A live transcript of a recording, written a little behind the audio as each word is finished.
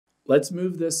Let's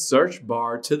move this search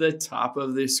bar to the top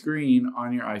of the screen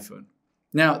on your iPhone.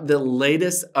 Now, the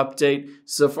latest update,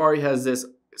 Safari has this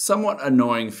somewhat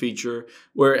annoying feature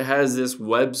where it has this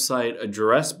website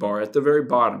address bar at the very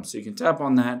bottom. So you can tap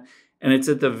on that, and it's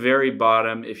at the very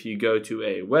bottom. If you go to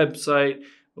a website,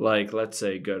 like let's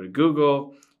say go to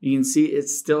Google, you can see it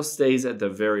still stays at the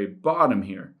very bottom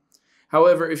here.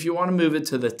 However, if you want to move it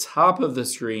to the top of the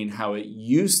screen, how it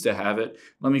used to have it,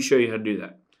 let me show you how to do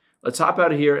that. Let's hop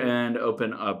out of here and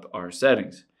open up our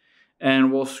settings.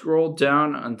 And we'll scroll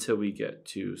down until we get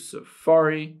to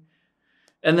Safari.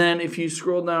 And then if you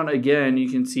scroll down again, you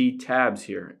can see tabs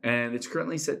here. And it's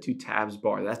currently set to tabs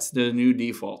bar. That's the new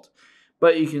default.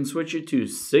 But you can switch it to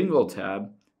single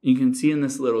tab. You can see in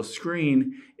this little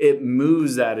screen, it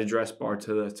moves that address bar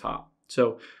to the top.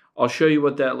 So I'll show you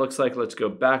what that looks like. Let's go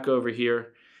back over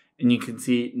here. And you can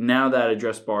see now that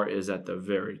address bar is at the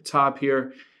very top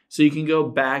here. So you can go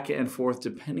back and forth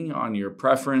depending on your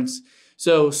preference.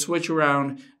 So switch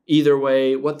around either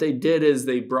way. What they did is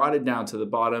they brought it down to the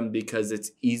bottom because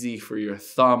it's easy for your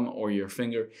thumb or your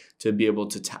finger to be able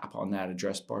to tap on that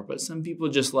address bar. But some people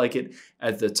just like it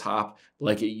at the top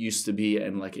like it used to be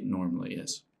and like it normally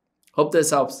is. Hope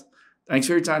this helps. Thanks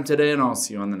for your time today, and I'll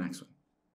see you on the next one.